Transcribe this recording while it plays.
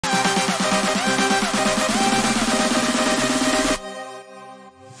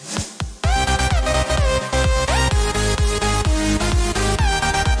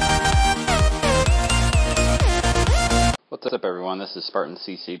everyone, this is Spartan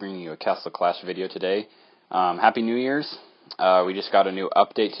CC bringing you a Castle Clash video today. Happy New Year's. We just got a new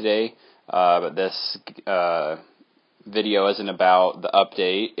update today, but this video isn't about the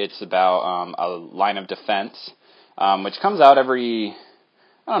update. It's about a line of defense, which comes out every,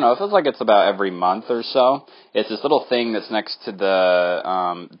 I don't know, it feels like it's about every month or so. It's this little thing that's next to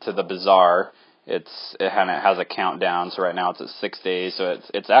the bazaar. It has a countdown, so right now it's at 6 days, so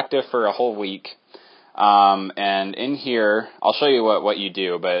it's active for a whole week. And in here, I'll show you what you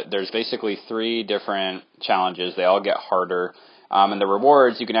do, but there's basically 3 different challenges. They all get harder. And the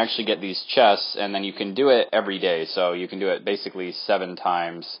rewards, you can actually get these chests, and then you can do it every day. So you can do it basically 7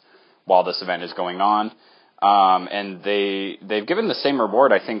 times while this event is going on. And they've given the same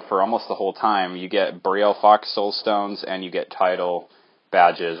reward, I think, for almost the whole time. You get Boreal Fox Soul Stones, and you get title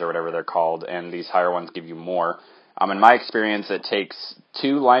badges, or whatever they're called, and these higher ones give you more. In my experience, it takes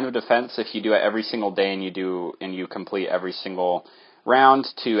 2 line of defense if you do it every single day and you complete every single round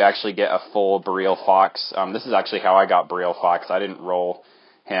to actually get a full Boreal Fox. This is actually how I got Boreal Fox. I didn't roll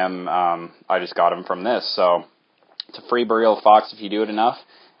him. I just got him from this. So it's a free Boreal Fox if you do it enough.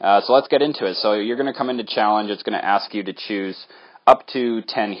 So let's get into it. So you're going to come into challenge. It's going to ask you to choose up to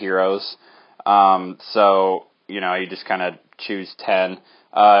 10 heroes. So you just kind of choose 10.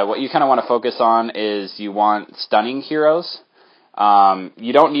 What you kind of want to focus on is you want stunning heroes.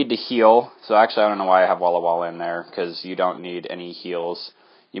 You don't need to heal, so actually I don't know why I have Walla Walla in there, because you don't need any heals.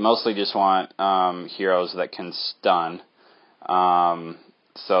 You mostly just want heroes that can stun.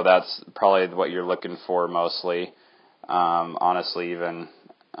 So that's probably what you're looking for mostly. Honestly, even,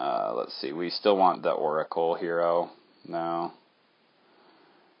 let's see, we still want the Oracle hero. No.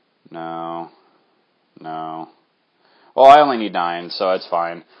 Well, I only need 9, so it's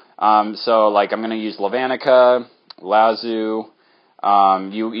fine. So, like, I'm going to use Lavanica, Lazu.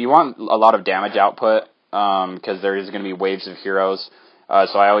 You want a lot of damage output, because there is going to be waves of heroes.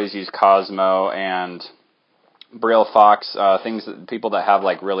 So I always use Cosmo and Boreal Fox. People that have,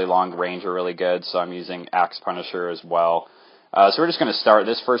 like, really long range are really good, so I'm using Axe Punisher as well. So we're just going to start.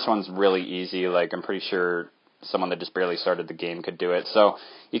 This first one's really easy. Like, I'm pretty sure someone that just barely started the game could do it. So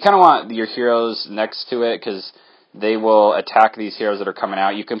you kind of want your heroes next to it, because they will attack these heroes that are coming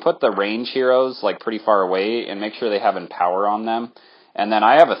out. You can put the range heroes like pretty far away and make sure they have Empower on them. And then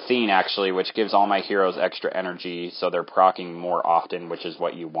I have Athene actually, which gives all my heroes extra energy, so they're proccing more often, which is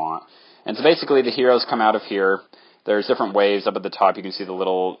what you want. And so basically the heroes come out of here. There's different waves. Up at the top you can see the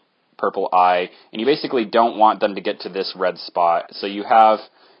little purple eye, and you basically don't want them to get to this red spot. So you have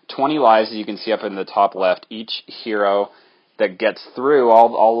 20 lives, as you can see up in the top left. Each hero that gets through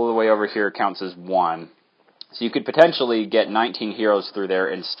all the way over here counts as 1. So you could potentially get 19 heroes through there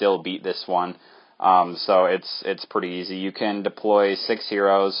and still beat this one. So it's pretty easy. You can deploy 6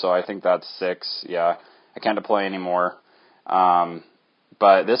 heroes, so I think that's 6. Yeah, I can't deploy any more.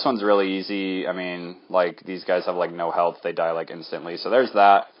 But this one's really easy. I mean, like, these guys have, like, no health. They die, like, instantly. So there's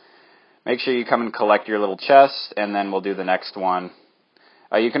that. Make sure you come and collect your little chest, and then we'll do the next one.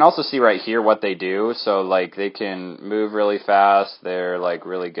 You can also see right here what they do. So, like, they can move really fast. They're, like,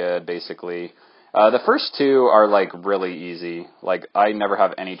 really good, basically. The first 2 are, like, really easy. Like, I never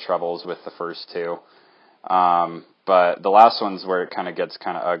have any troubles with the first 2. But the last one's where it kind of gets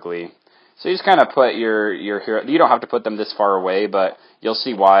kind of ugly. So you just kind of put your hero. You don't have to put them this far away, but you'll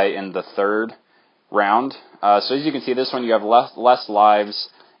see why in the 3rd round. So as you can see, this one you have less lives,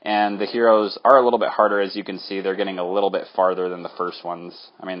 and the heroes are a little bit harder. As you can see, they're getting a little bit farther than the first ones.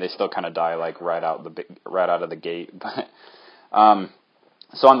 I mean, they still kind of die, like, right out of the gate. But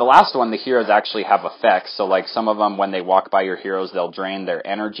so on the last one, the heroes actually have effects. So, like, some of them, when they walk by your heroes, they'll drain their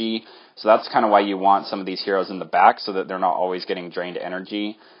energy. So that's kind of why you want some of these heroes in the back, so that they're not always getting drained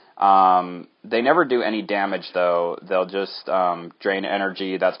energy. They never do any damage, though. They'll just drain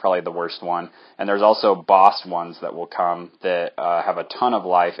energy. That's probably the worst one. And there's also boss ones that will come that have a ton of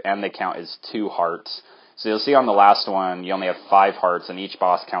life, and they count as 2 hearts. So you'll see on the last one, you only have 5 hearts, and each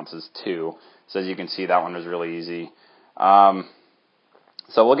boss counts as 2. So as you can see, that one was really easy.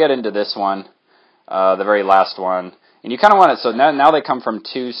 So we'll get into this one, the very last one. And you kind of want it, so now they come from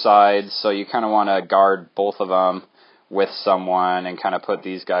 2 sides, so you kind of want to guard both of them with someone and kind of put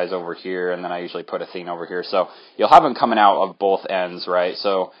these guys over here, and then I usually put Athene over here. So you'll have them coming out of both ends, right?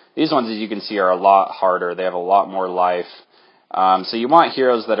 So these ones, as you can see, are a lot harder. They have a lot more life. So you want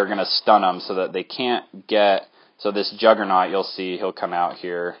heroes that are going to stun them so that they can't get, so this Juggernaut, you'll see, he'll come out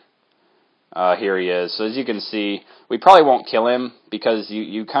here. Here he is. So as you can see, we probably won't kill him because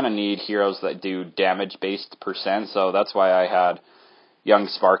you kind of need heroes that do damage-based %. So that's why I had Young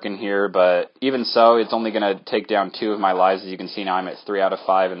Spark in here. But even so, it's only going to take down 2 of my lives. As you can see now, I'm at 3 out of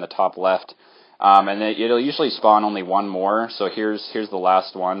 5 in the top left. And it'll usually spawn only one more, so here's the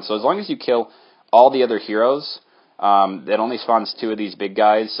last one. So as long as you kill all the other heroes, it only spawns 2 of these big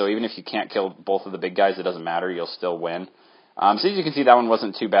guys, so even if you can't kill both of the big guys, it doesn't matter, you'll still win. So as you can see, that one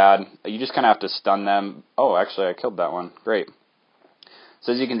wasn't too bad. You just kind of have to stun them. Oh, actually, I killed that one. Great.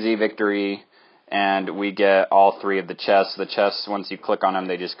 So as you can see, victory, and we get all 3 of the chests. The chests, once you click on them,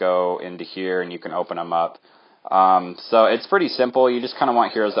 they just go into here, and you can open them up. So it's pretty simple. You just kind of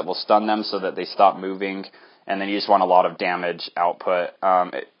want heroes that will stun them so that they stop moving, and then you just want a lot of damage output.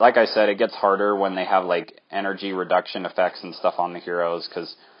 Like I said, it gets harder when they have like energy reduction effects and stuff on the heroes,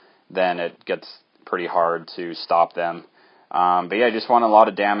 because then it gets pretty hard to stop them. But yeah, I just want a lot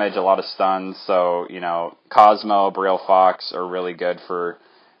of damage, a lot of stuns. So, you know, Cosmo, Breel Fox are really good for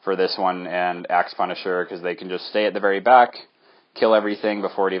this one, and Axe Punisher, because they can just stay at the very back, kill everything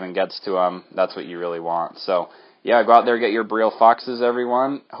before it even gets to them. That's what you really want. So, yeah, go out there, get your Breel Foxes,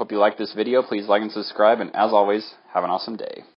 everyone. Hope you liked this video. Please like and subscribe, and as always, have an awesome day.